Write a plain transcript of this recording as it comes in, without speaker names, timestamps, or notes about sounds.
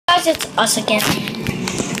guys, it's us again.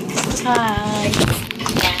 Hi.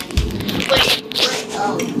 Wait,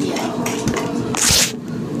 oh, yeah.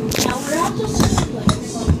 Now we're at the same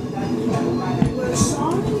place. We're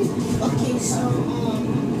sorry. Okay, so,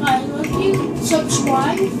 guys, if you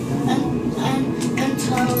subscribe and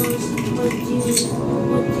tell us what you think,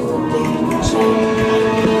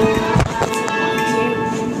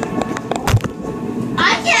 I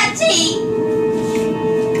can't see.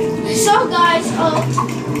 So, guys,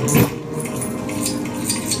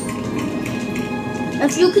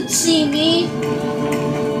 if you could see me,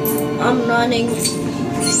 I'm running.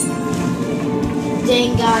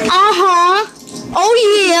 Dang, guys. Oh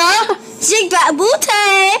yeah.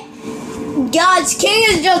 Zigbabooty. Guys, King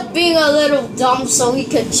is just being a little dumb so he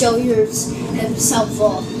could show himself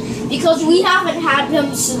off. Because we haven't had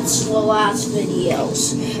him since the last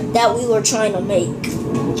videos that we were trying to make.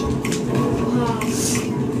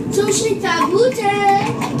 So Zigbabooty.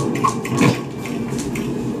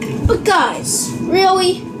 But guys,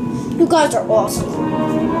 really? You guys are awesome.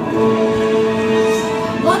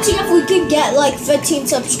 Let's see if we can get like 15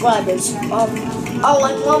 subscribers. Oh,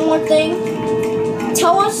 and one more thing.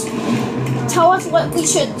 Tell us what we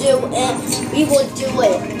should do and we will do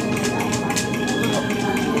it.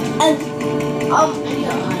 And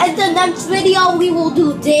in the next video we will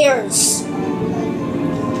do theirs.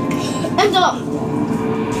 And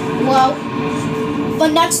well, the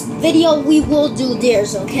next video we will do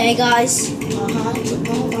theirs, okay guys?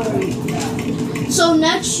 Don't worry. So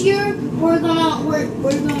next year we're gonna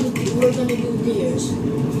do theirs.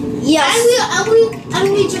 Yes.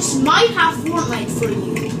 And we just might have Fortnite for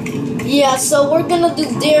you. Yeah, so we're gonna do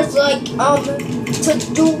theirs like go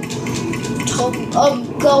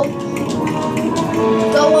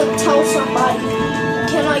and tell somebody.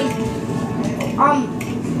 Can I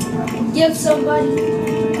give somebody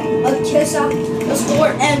a kiss at the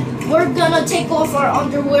store, and we're gonna take off our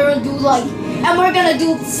underwear and do and we're gonna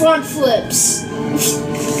do front flips.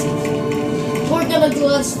 We're gonna do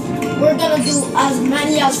as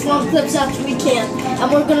many as front flips as we can,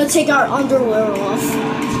 and we're gonna take our underwear off.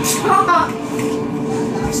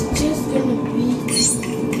 It's just gonna be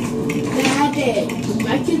bad. We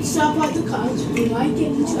might get stopped by the cops. We might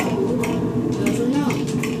get in trouble. Never know.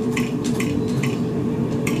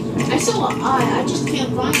 I saw an eye. I just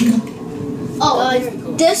can't find it. Oh,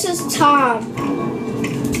 this is Tom,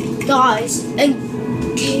 guys, and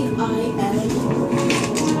K-I-N.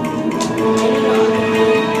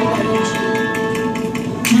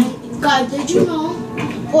 God, did you know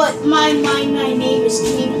what my name is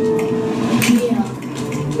King? Yeah.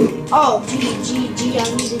 Oh, G, I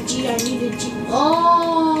need a G.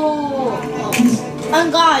 Oh.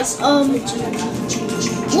 and guys,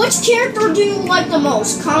 which character do you like the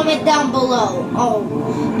most? Comment down below. Oh,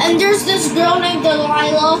 and there's this girl named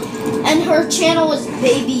Delilah, and her channel is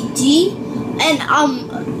Baby D, and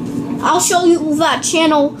I'll show you that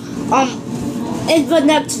channel in the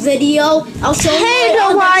next video. I'll show you. Hey,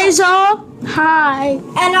 Delilah. Hi.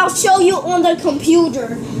 And I'll show you on the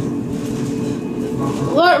computer.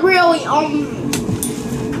 But really,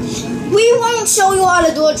 we won't show you how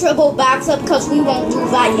to do a triple backflip because we won't do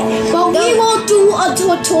that yet. But we will do a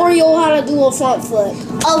tutorial how to do a front flip.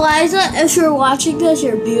 Eliza, if you're watching this,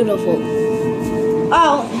 you're beautiful.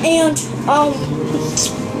 Oh, and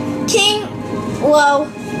King, well,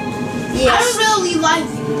 yes. I don't really like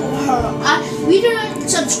her. We didn't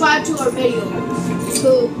subscribe to her video.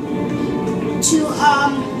 To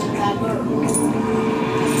that girl.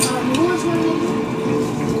 Who was her name?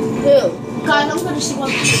 Who? God, I'm gonna see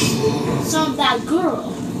what that girl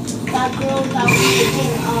that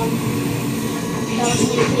was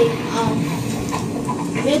making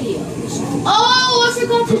videos. Oh, I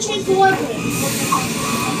forgot to change the weapon.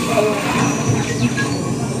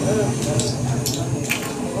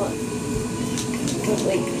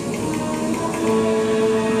 Wait.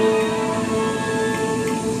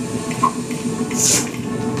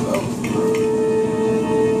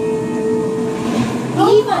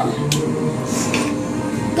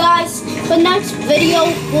 Guys, the next video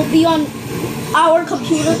will be on our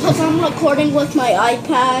computer because I'm recording with my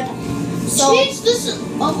iPad. So, Jeez, this is,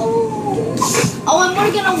 and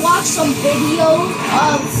we're gonna watch some video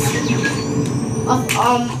of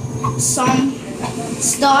some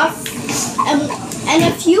stuff, and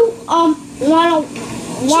if you wanna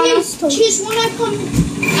Cheese, when I come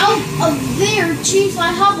out of there, Cheese,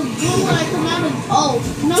 I have a glue when I come out of,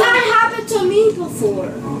 no. That happened to me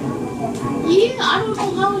before. Yeah, I don't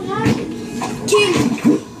know how it happened.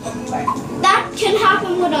 That can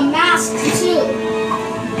happen with a mask too.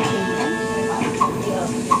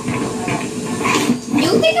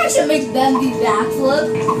 You think I should make Bambi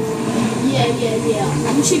backflip? Yeah.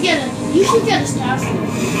 You should get a staff.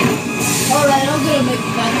 Alright, I'm gonna make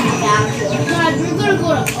Bambi backflip. God, we're gonna go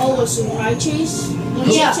to Oa soon, right, Chase? When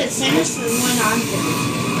Yeah. Chase had finished for when I'm finished.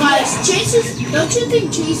 Guys, don't you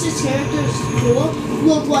think Chase's character is cool?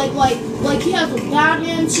 Look like he has a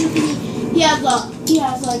Batman suit. He has like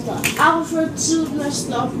the Alfred suit and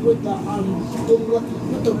stuff with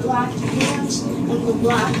the black pants and the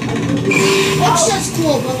black. It's just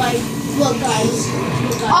cool, but like, look guys.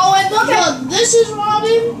 Oh, and look at This is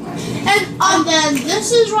Robin, and then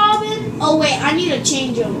this is Robin. Oh wait, I need to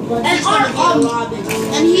change him. But And he's gonna be our- Robin,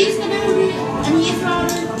 and he's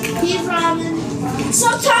Robin. He's Robin.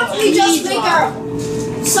 sometimes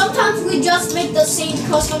we just make the same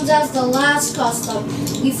customs as the last custom.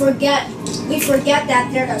 We forget that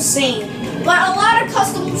they're the same. But a lot of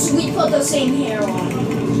customs we put the same hair on.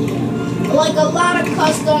 Like a lot of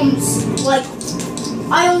customs, like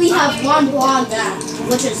I only have one blonde guy,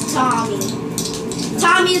 which is Tommy.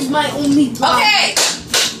 Tommy is my only blonde. Okay.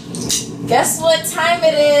 Guess what time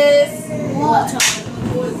it is? What?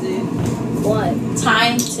 What?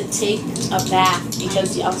 Time to take a bath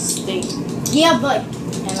because y'all stink. Yeah, but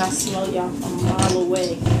And I smell y'all from a mile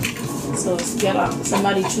away. So let's get up.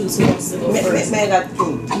 Somebody choose who wants to go first. Mega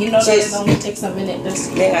two. You know that Chase. it only takes a minute. That's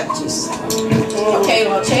Mega juice. okay,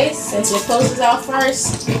 well, Chase, since your clothes is out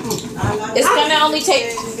first, it's gonna only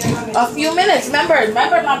take a few minutes. Remember,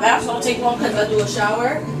 my baths don't take long because I do a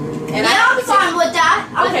shower. And yeah, I'm fine with that.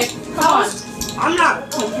 Okay, come on. I'm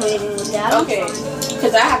not complaining with that. Okay,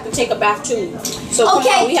 because I have to take a bath too. So come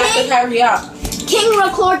Okay, on, we have to hurry up. King,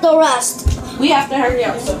 record the rest. We have to hurry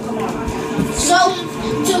up. So come on. So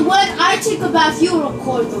when I take a bath, you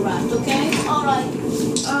record the rest, okay? Alright.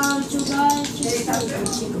 So guys, just take a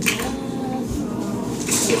bath.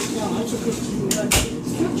 No, I should do red pants.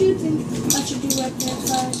 What do you think I should do red pants,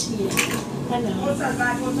 guys? Yeah, I know. But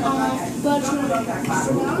for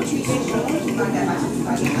now,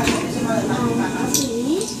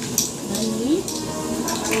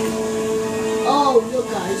 oh, look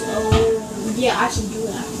guys, oh, yeah, I should do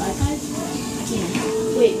that, right guys? I can't.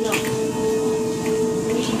 Wait, no.